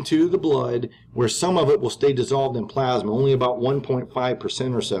into the blood, where some of it will stay dissolved in plasma, only about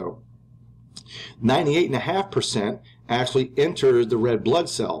 1.5% or so. 98.5% actually enters the red blood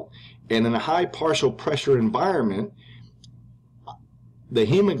cell. And in a high partial pressure environment, the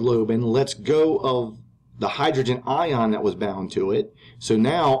hemoglobin lets go of the hydrogen ion that was bound to it. So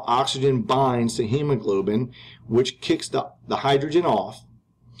now oxygen binds to hemoglobin, which kicks the hydrogen off.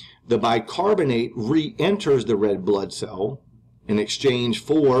 The bicarbonate re-enters the red blood cell in exchange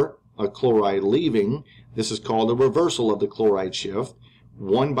for a chloride leaving. This is called a reversal of the chloride shift.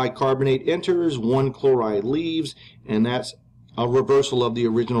 One bicarbonate enters, one chloride leaves, and that's a reversal of the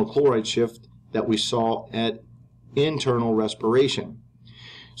original chloride shift that we saw at internal respiration.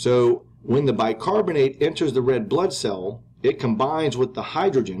 So when the bicarbonate enters the red blood cell, it combines with the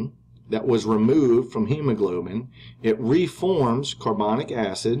hydrogen that was removed from hemoglobin. It reforms carbonic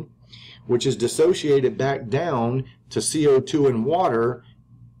acid, which is dissociated back down to CO2 and water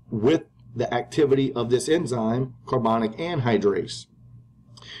with the activity of this enzyme, carbonic anhydrase.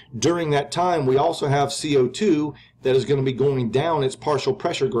 During that time, we also have CO2 that is going to be going down its partial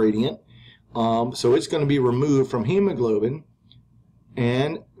pressure gradient. So it's going to be removed from hemoglobin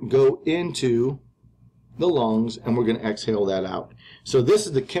and go into the lungs, and we're going to exhale that out. So this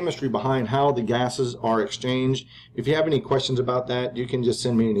is the chemistry behind how the gases are exchanged. If you have any questions about that, you can just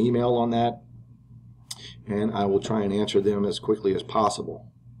send me an email on that, and I will try and answer them as quickly as possible.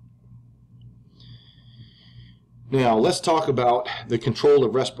 Now, let's talk about the control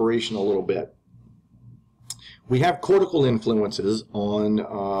of respiration a little bit. We have cortical influences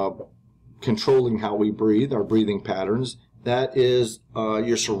on controlling how we breathe, our breathing patterns. That is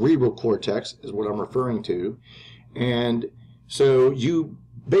your cerebral cortex is what I'm referring to. And so you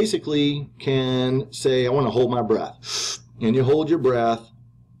basically can say, I want to hold my breath. And you hold your breath.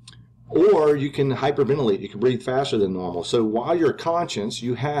 Or you can hyperventilate. You can breathe faster than normal. So while you're conscious,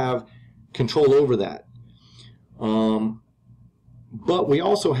 you have control over that. But we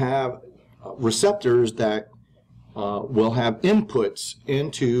also have receptors that will have inputs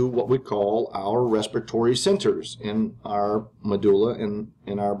into what we call our respiratory centers in our medulla and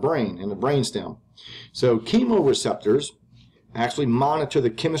in our brain, in the brainstem. So chemoreceptors actually monitor the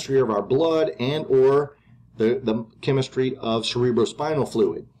chemistry of our blood and or the chemistry of cerebrospinal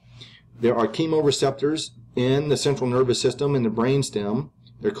fluid. There are chemoreceptors in the central nervous system in the brainstem.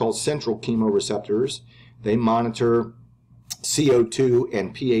 They're called central chemoreceptors. They monitor CO2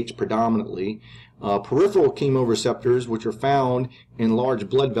 and pH predominantly. Peripheral chemoreceptors, which are found in large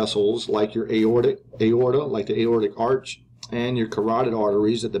blood vessels like your aorta, like the aortic arch, and your carotid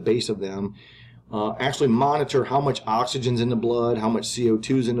arteries at the base of them, actually monitor how much oxygen's in the blood, how much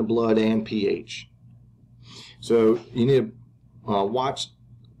CO2's in the blood, and pH. So you need to watch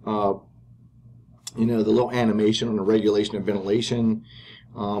the little animation on the regulation of ventilation.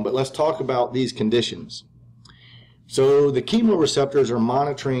 But let's talk about these conditions. So the chemoreceptors are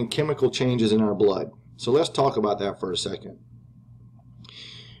monitoring chemical changes in our blood. So let's talk about that for a second.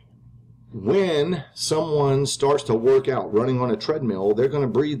 When someone starts to work out running on a treadmill, they're going to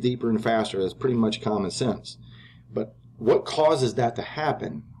breathe deeper and faster. That's pretty much common sense. But what causes that to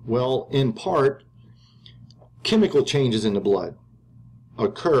happen? Well, in part, chemical changes in the blood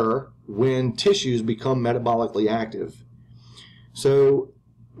occur when tissues become metabolically active. So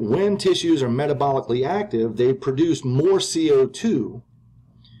when tissues are metabolically active, they produce more CO2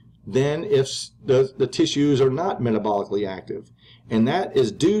 than if the tissues are not metabolically active. And that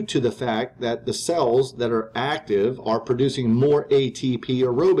is due to the fact that the cells that are active are producing more ATP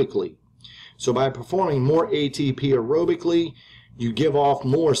aerobically. So by performing more ATP aerobically, you give off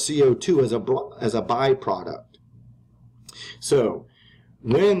more CO2 as a byproduct. So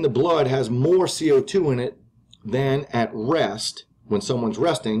when the blood has more CO2 in it than at rest, when someone's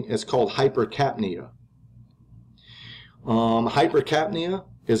resting, it's called hypercapnia. Hypercapnia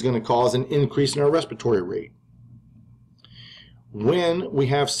is going to cause an increase in our respiratory rate. When we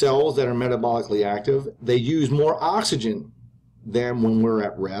have cells that are metabolically active, they use more oxygen than when we're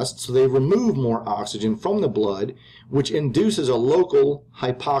at rest, so they remove more oxygen from the blood, which induces a local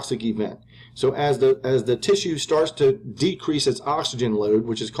hypoxic event. So as the tissue starts to decrease its oxygen load,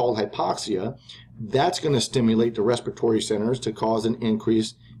 which is called hypoxia, that's going to stimulate the respiratory centers to cause an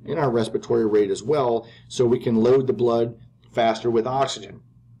increase in our respiratory rate as well, so we can load the blood faster with oxygen.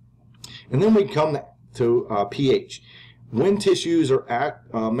 And then we come to pH. When tissues are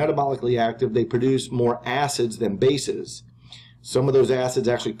metabolically active, they produce more acids than bases. Some of those acids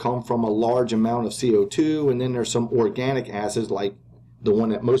actually come from a large amount of CO2, and then there's some organic acids like the one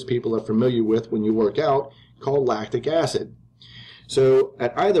that most people are familiar with when you work out, called lactic acid. So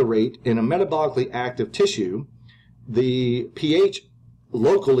at either rate, in a metabolically active tissue, the pH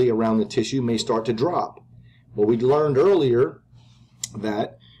locally around the tissue may start to drop. Well, we learned earlier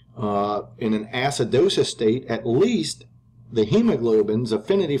that In an acidosis state, at least the hemoglobin's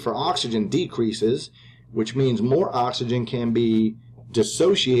affinity for oxygen decreases, which means more oxygen can be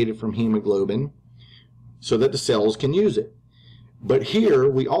dissociated from hemoglobin so that the cells can use it. But here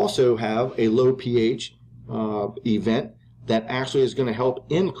we also have a low pH event that actually is going to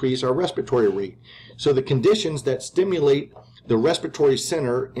help increase our respiratory rate. So the conditions that stimulate the respiratory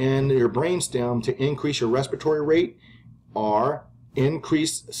center in your brainstem to increase your respiratory rate are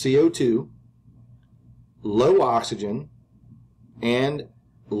increased CO2, low oxygen, and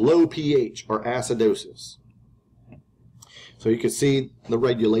low pH or acidosis. So you can see the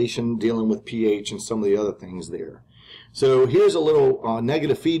regulation dealing with pH and some of the other things there. So here's a little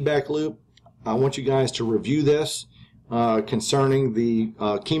negative feedback loop. I want you guys to review this concerning the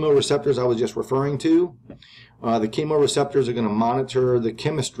chemoreceptors I was just referring to. The chemoreceptors are going to monitor the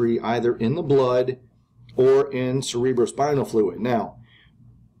chemistry either in the blood or in cerebrospinal fluid. Now,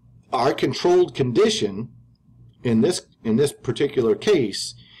 our controlled condition in this particular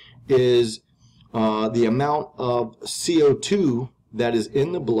case is the amount of CO2 that is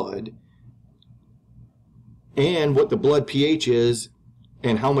in the blood and what the blood pH is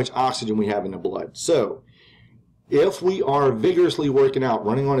and how much oxygen we have in the blood. So if we are vigorously working out,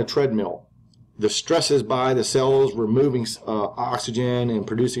 running on a treadmill, the stresses by the cells removing oxygen and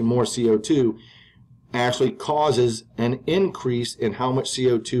producing more CO2 actually causes an increase in how much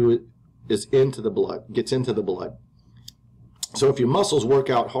CO2 is into the blood, gets into the blood. So if your muscles work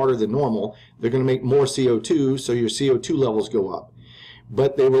out harder than normal, they're going to make more CO2, so your CO2 levels go up.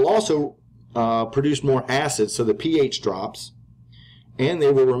 But they will also produce more acid, so the pH drops, and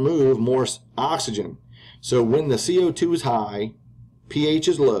they will remove more oxygen. So when the CO2 is high, pH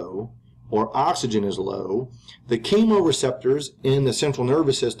is low, or oxygen is low, the chemoreceptors in the central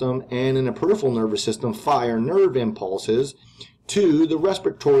nervous system and in the peripheral nervous system fire nerve impulses to the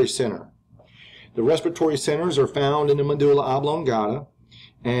respiratory center. The respiratory centers are found in the medulla oblongata,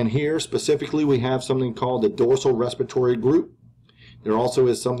 and here specifically we have something called the dorsal respiratory group. There also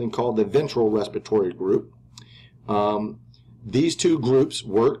is something called the ventral respiratory group. These two groups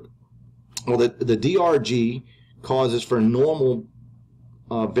work, well, the DRG causes for normal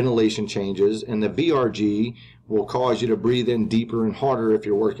ventilation changes, and the VRG will cause you to breathe in deeper and harder if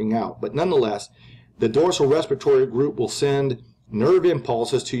you're working out. But nonetheless, the dorsal respiratory group will send nerve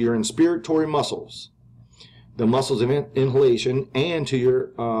impulses to your inspiratory muscles, the muscles of inhalation, and to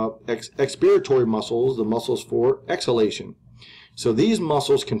your expiratory muscles, the muscles for exhalation. So these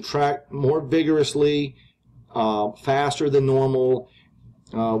muscles contract more vigorously, faster than normal,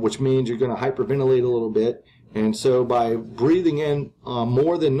 which means you're going to hyperventilate a little bit. And so by breathing in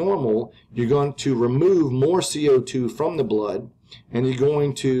more than normal, you're going to remove more CO2 from the blood, and you're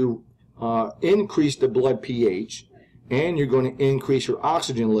going to increase the blood pH, and you're going to increase your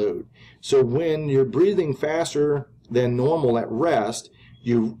oxygen load. So when you're breathing faster than normal at rest,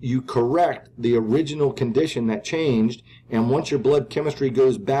 you correct the original condition that changed, and once your blood chemistry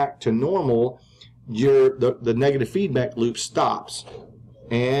goes back to normal, the negative feedback loop stops,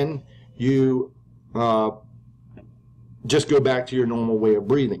 and you just go back to your normal way of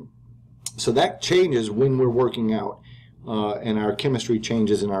breathing. So that changes when we're working out, and our chemistry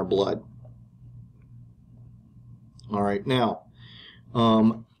changes in our blood. All right, now,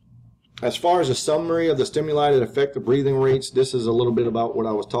 as far as a summary of the stimuli that affect the breathing rates, this is a little bit about what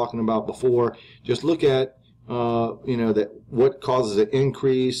I was talking about before. Just look at, what causes an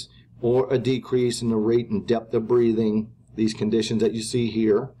increase or a decrease in the rate and depth of breathing, these conditions that you see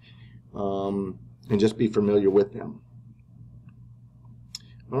here, and just be familiar with them.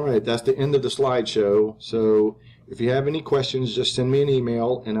 All right, that's the end of the slideshow. So if you have any questions, just send me an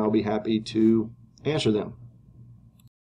email and I'll be happy to answer them.